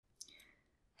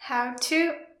how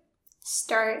to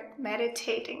start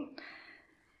meditating.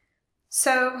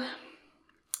 So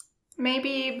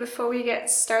maybe before we get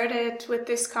started with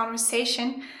this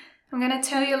conversation, I'm going to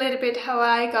tell you a little bit how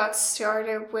I got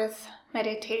started with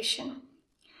meditation.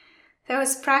 I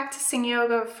was practicing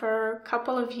yoga for a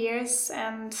couple of years,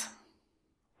 and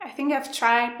I think I've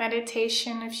tried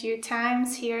meditation a few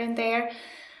times here and there,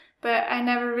 but I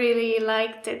never really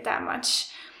liked it that much.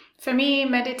 For me,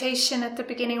 meditation at the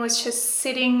beginning was just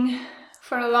sitting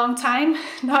for a long time,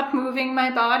 not moving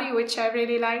my body, which I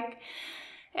really like.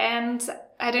 And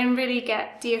I didn't really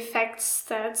get the effects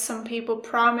that some people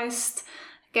promised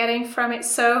getting from it.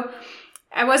 So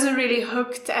I wasn't really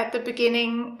hooked at the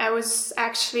beginning. I was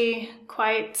actually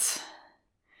quite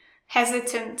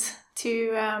hesitant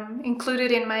to include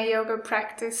it in my yoga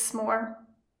practice more.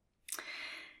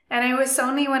 And it was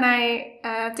only when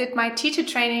I did my teacher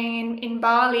training in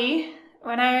Bali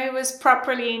when I was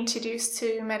properly introduced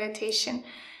to meditation.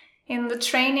 In the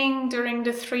training during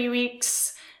the 3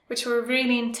 weeks, which were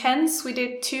really intense, we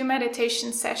did 2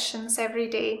 meditation sessions every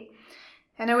day.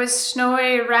 And there was no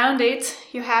way around it.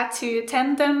 You had to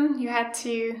attend them, you had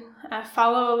to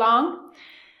follow along.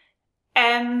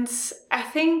 And I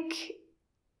think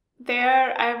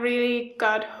there I really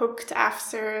got hooked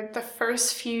after the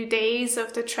first few days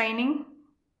of the training,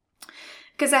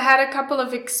 because I had a couple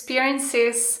of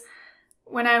experiences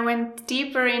when I went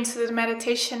deeper into the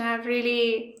meditation. I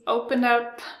really opened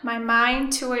up my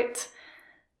mind to it,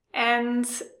 and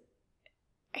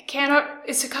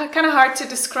it's kind of hard to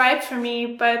describe for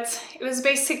me, but it was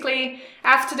basically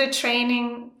after the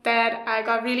training that I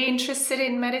got really interested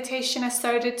in meditation. I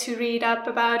started to read up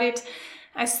about it.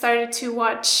 I started to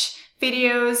watch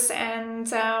videos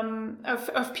and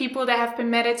of people that have been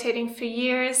meditating for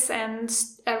years, and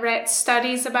I read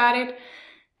studies about it.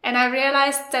 And I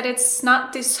realized that it's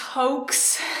not this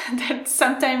hoax that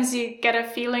sometimes you get a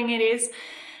feeling it is.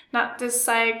 Not this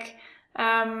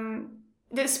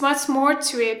there's much more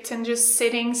to it than just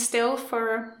sitting still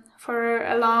for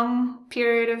a long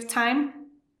period of time.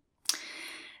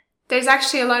 There's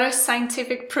actually a lot of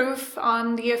scientific proof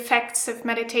on the effects of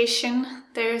meditation.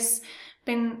 There's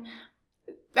been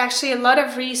actually a lot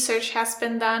of research has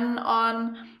been done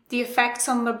on the effects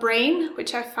on the brain,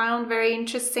 which I found very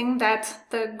interesting, that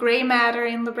the gray matter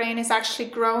in the brain is actually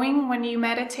growing when you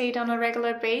meditate on a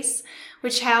regular basis,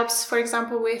 which helps, for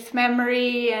example, with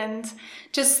memory and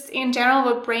just in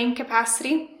general with brain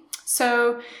capacity.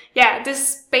 So yeah,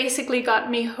 this basically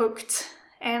got me hooked.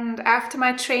 And after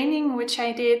my training, which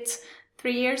I did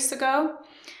 3 years ago,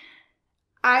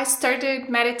 I started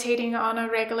meditating on a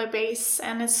regular basis,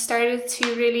 and it started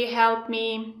to really help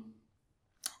me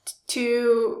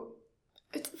to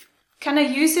kind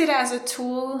of use it as a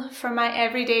tool for my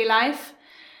everyday life,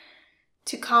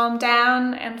 to calm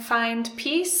down and find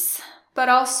peace, but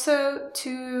also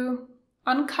to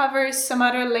uncover some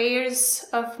other layers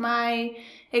of my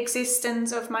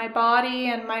existence, of my body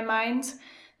and my mind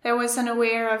that I wasn't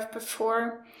aware of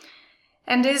before.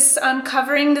 And this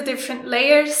uncovering the different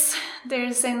layers,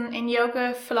 there's in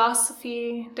yoga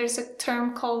philosophy, there's a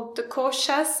term called the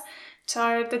koshas, which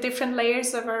are the different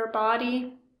layers of our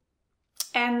body.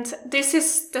 And this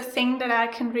is the thing that I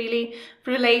can really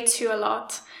relate to a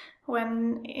lot.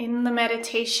 When in the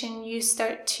meditation you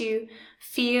start to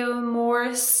feel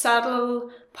more subtle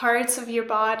parts of your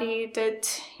body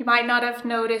that you might not have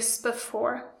noticed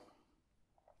before.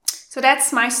 So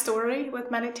that's my story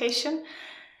with meditation.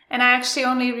 And I actually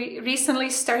only recently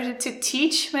started to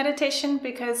teach meditation,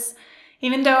 because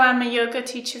even though I'm a yoga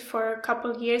teacher for a couple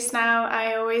of years now,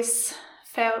 I always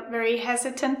felt very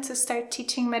hesitant to start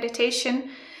teaching meditation,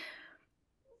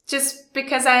 just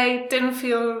because I didn't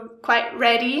feel quite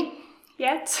ready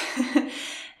yet.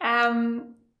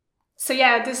 So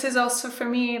yeah, this is also for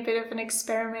me a bit of an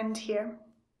experiment here.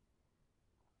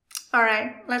 All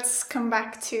right, let's come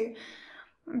back to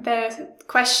the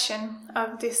question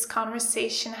of this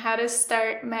conversation: how to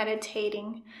start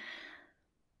meditating.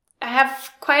 I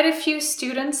have quite a few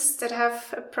students that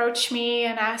have approached me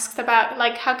and asked about,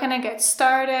 how can I get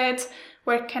started?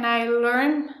 Where can I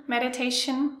learn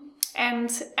meditation? And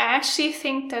I actually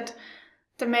think that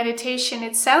the meditation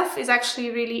itself is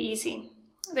actually really easy.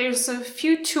 There's a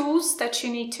few tools that you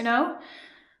need to know,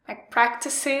 like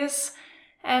practices,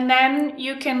 and then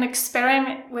you can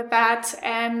experiment with that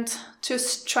and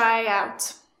just try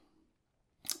out.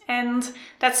 And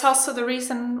that's also the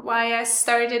reason why I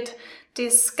started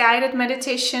this guided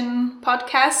meditation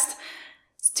podcast,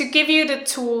 to give you the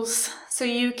tools so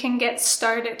you can get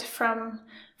started from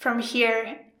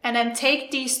here, and then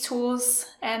take these tools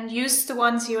and use the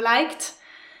ones you liked,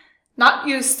 not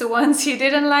use the ones you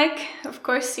didn't like. Of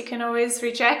course, you can always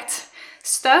reject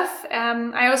stuff.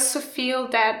 I also feel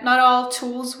that not all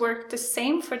tools work the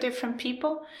same for different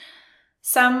people.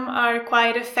 Some are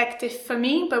quite effective for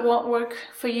me, but won't work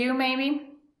for you maybe.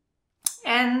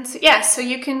 And yeah, so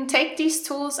you can take these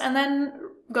tools and then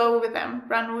go with them,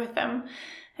 run with them,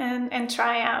 and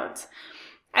try out.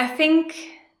 I think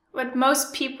what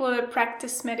most people that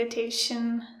practice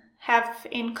meditation have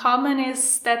in common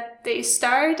is that they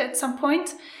start at some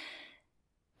point,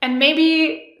 and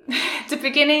maybe at the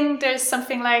beginning there's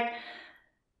something like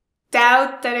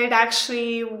doubt that it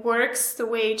actually works the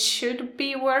way it should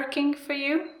be working for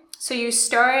you. So you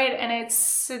start, and at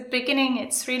the beginning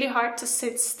it's really hard to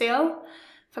sit still.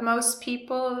 For most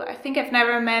people, I think I've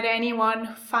never met anyone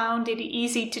who found it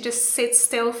easy to just sit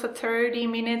still for 30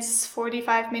 minutes,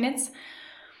 45 minutes.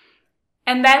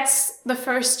 And that's the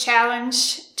first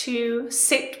challenge, to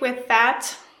sit with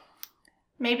that.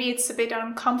 Maybe it's a bit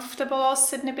uncomfortable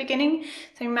also in the beginning.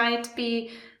 So you might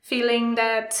be feeling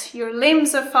that your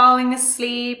limbs are falling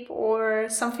asleep or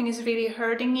something is really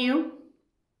hurting you.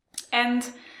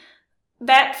 And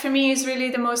that for me is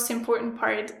really the most important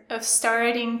part of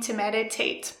starting to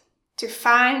meditate, to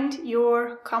find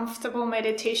your comfortable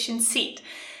meditation seat.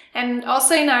 And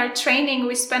also in our training,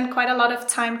 we spend quite a lot of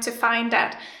time to find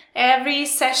that. Every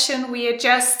session we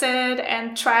adjusted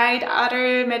and tried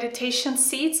other meditation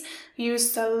seats,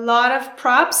 used a lot of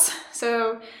props.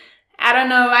 So I don't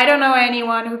know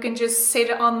anyone who can just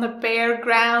sit on the bare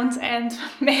ground and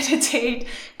meditate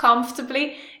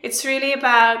comfortably. It's really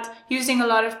about using a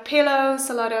lot of pillows,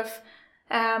 a lot of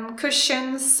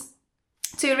cushions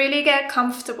to really get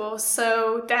comfortable,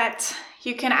 so that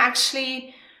you can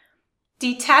actually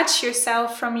detach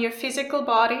yourself from your physical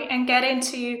body and get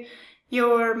into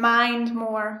your mind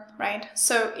more, right?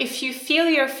 So if you feel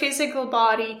your physical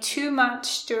body too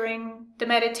much during the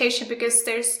meditation because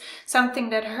there's something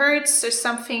that hurts or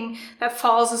something that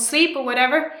falls asleep or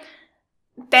whatever,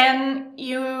 then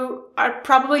you are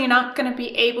probably not going to be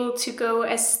able to go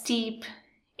as deep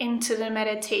into the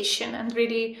meditation and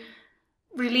really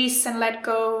release and let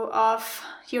go of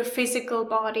your physical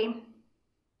body.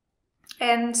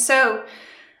 And so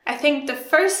I think the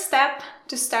first step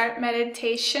to start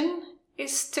meditation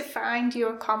is to find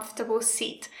your comfortable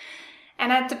seat.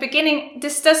 And at the beginning,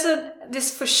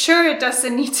 this for sure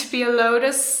doesn't need to be a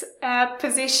lotus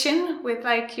position with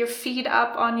like your feet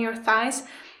up on your thighs.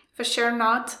 For sure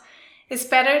not. It's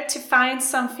better to find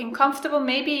something comfortable,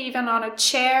 maybe even on a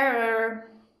chair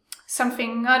or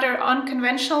something other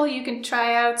unconventional. You can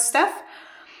try out stuff.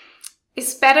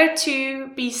 It's better to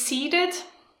be seated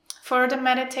for the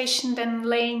meditation than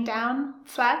laying down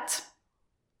flat,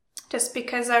 just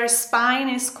because our spine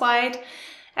is quite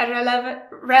a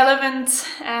relevant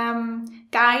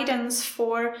guidance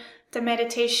for the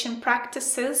meditation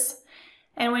practices.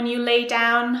 And when you lay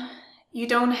down, you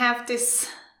don't have this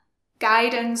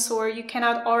guidance, or you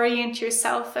cannot orient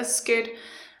yourself as good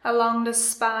along the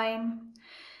spine.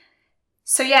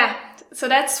 So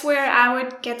that's where I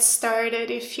would get started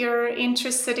if you're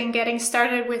interested in getting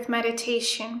started with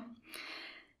meditation.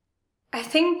 I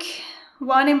think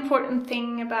one important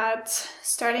thing about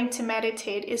starting to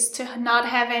meditate is to not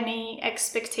have any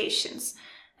expectations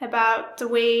about the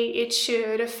way it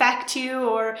should affect you,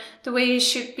 or the way you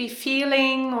should be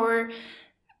feeling, or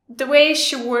the way it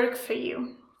should work for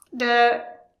you. The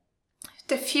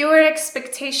fewer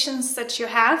expectations that you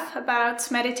have about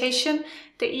meditation,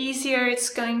 the easier it's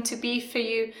going to be for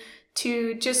you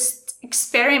to just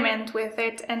experiment with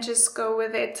it and just go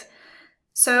with it.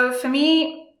 So for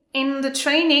me, in the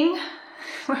training,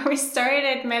 when we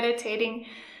started meditating,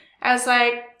 I was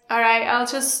like, all right, I'll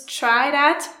just try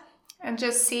that and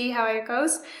just see how it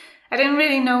goes. I didn't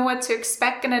really know what to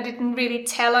expect, and I didn't really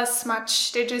tell us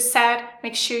much. They just said,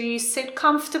 make sure you sit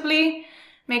comfortably,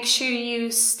 make sure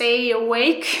you stay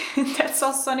awake. That's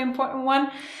also an important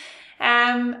one.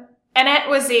 And that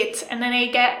was it. And then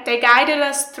they guided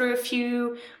us through a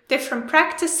few different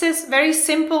practices, very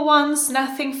simple ones,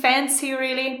 nothing fancy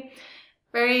really.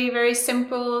 Very, very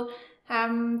simple.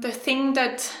 The thing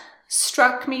that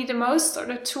struck me the most, or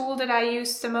the tool that I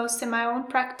use the most in my own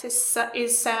practice,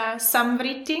 is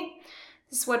Samvriti.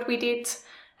 This is what we did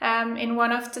in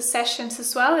one of the sessions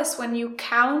as well, is when you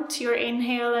count your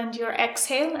inhale and your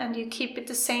exhale and you keep it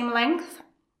the same length.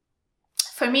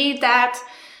 For me, that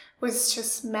was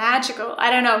just magical.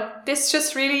 I don't know, this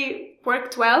just really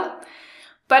worked well.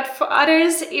 But for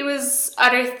others, it was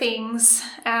other things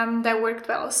that worked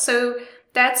well. So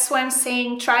that's why I'm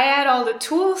saying try out all the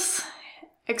tools,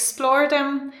 explore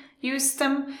them, use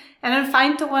them, and then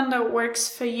find the one that works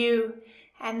for you.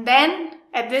 And then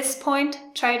at this point,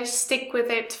 try to stick with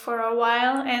it for a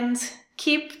while and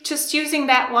keep just using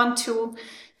that one tool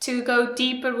to go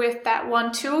deeper with that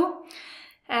one tool.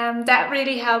 That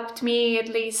really helped me, at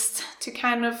least, to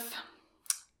kind of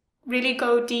really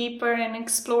go deeper and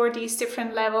explore these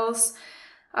different levels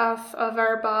of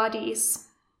our bodies.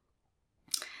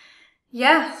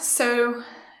 Yeah, so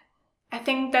I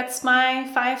think that's my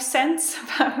 5 cents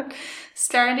about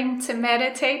starting to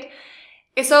meditate.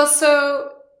 It's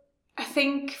also, I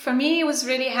think for me, it was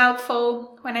really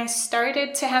helpful when I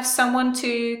started to have someone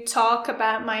to talk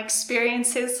about my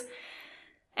experiences.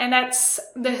 And that's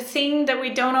the thing that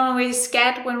we don't always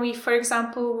get when we, for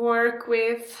example, work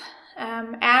with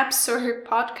apps or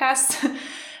podcasts,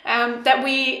 that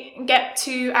we get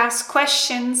to ask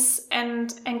questions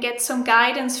and get some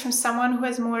guidance from someone who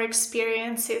has more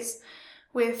experiences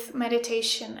with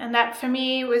meditation. And that for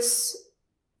me was,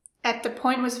 at the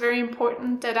point, was very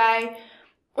important, that I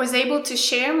was able to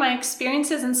share my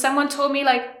experiences, and someone told me,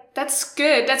 like, that's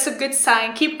good, that's a good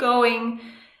sign, keep going.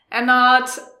 And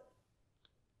not,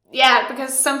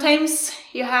 because sometimes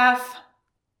you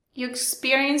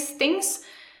experience things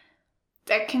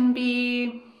that can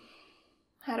be,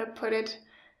 how to put it,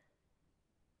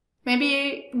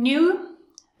 maybe new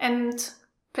and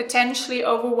potentially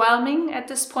overwhelming at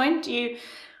this point.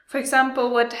 For example,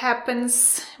 what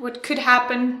could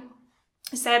happen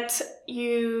is that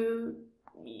you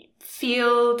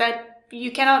feel that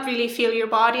you cannot really feel your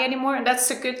body anymore, and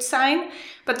that's a good sign.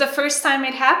 But the first time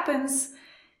it happens,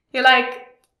 you're like,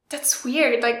 that's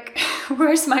weird, like,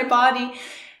 where's my body?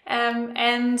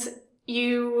 And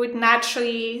you would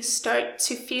naturally start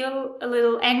to feel a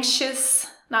little anxious,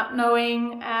 not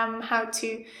knowing how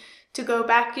to go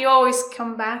back. You always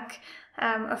come back,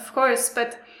 of course,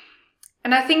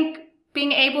 and I think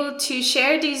being able to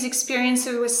share these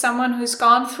experiences with someone who's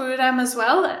gone through them as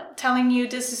well, telling you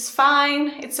this is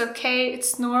fine, it's okay,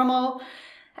 it's normal,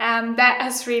 that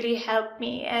has really helped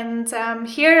me. And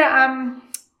here I'm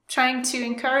trying to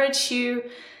encourage you,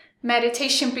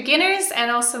 meditation beginners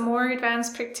and also more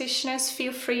advanced practitioners,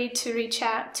 feel free to reach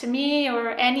out to me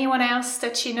or anyone else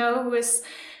that you know who is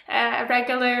a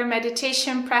regular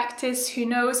meditation practice, who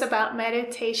knows about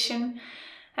meditation,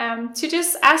 to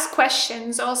just ask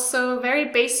questions, also very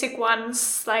basic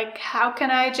ones, like how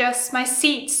can I adjust my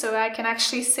seat so I can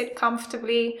actually sit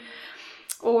comfortably,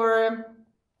 or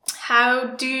how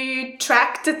do you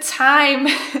track the time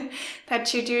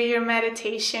that you do your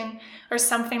meditation, or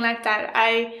something like that.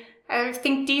 I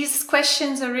think these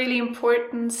questions are really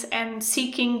important, and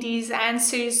seeking these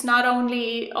answers not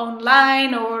only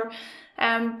online or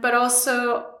but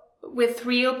also with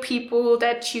real people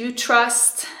that you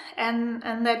trust and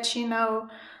that you know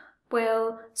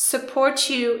will support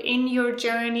you in your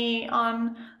journey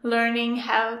on learning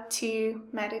how to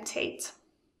meditate.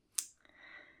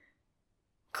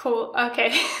 Cool.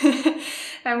 Okay.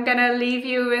 I'm gonna leave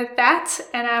you with that,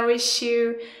 and I wish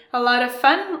you a lot of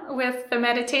fun with the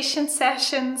meditation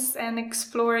sessions and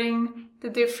exploring the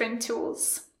different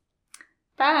tools.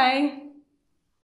 Bye.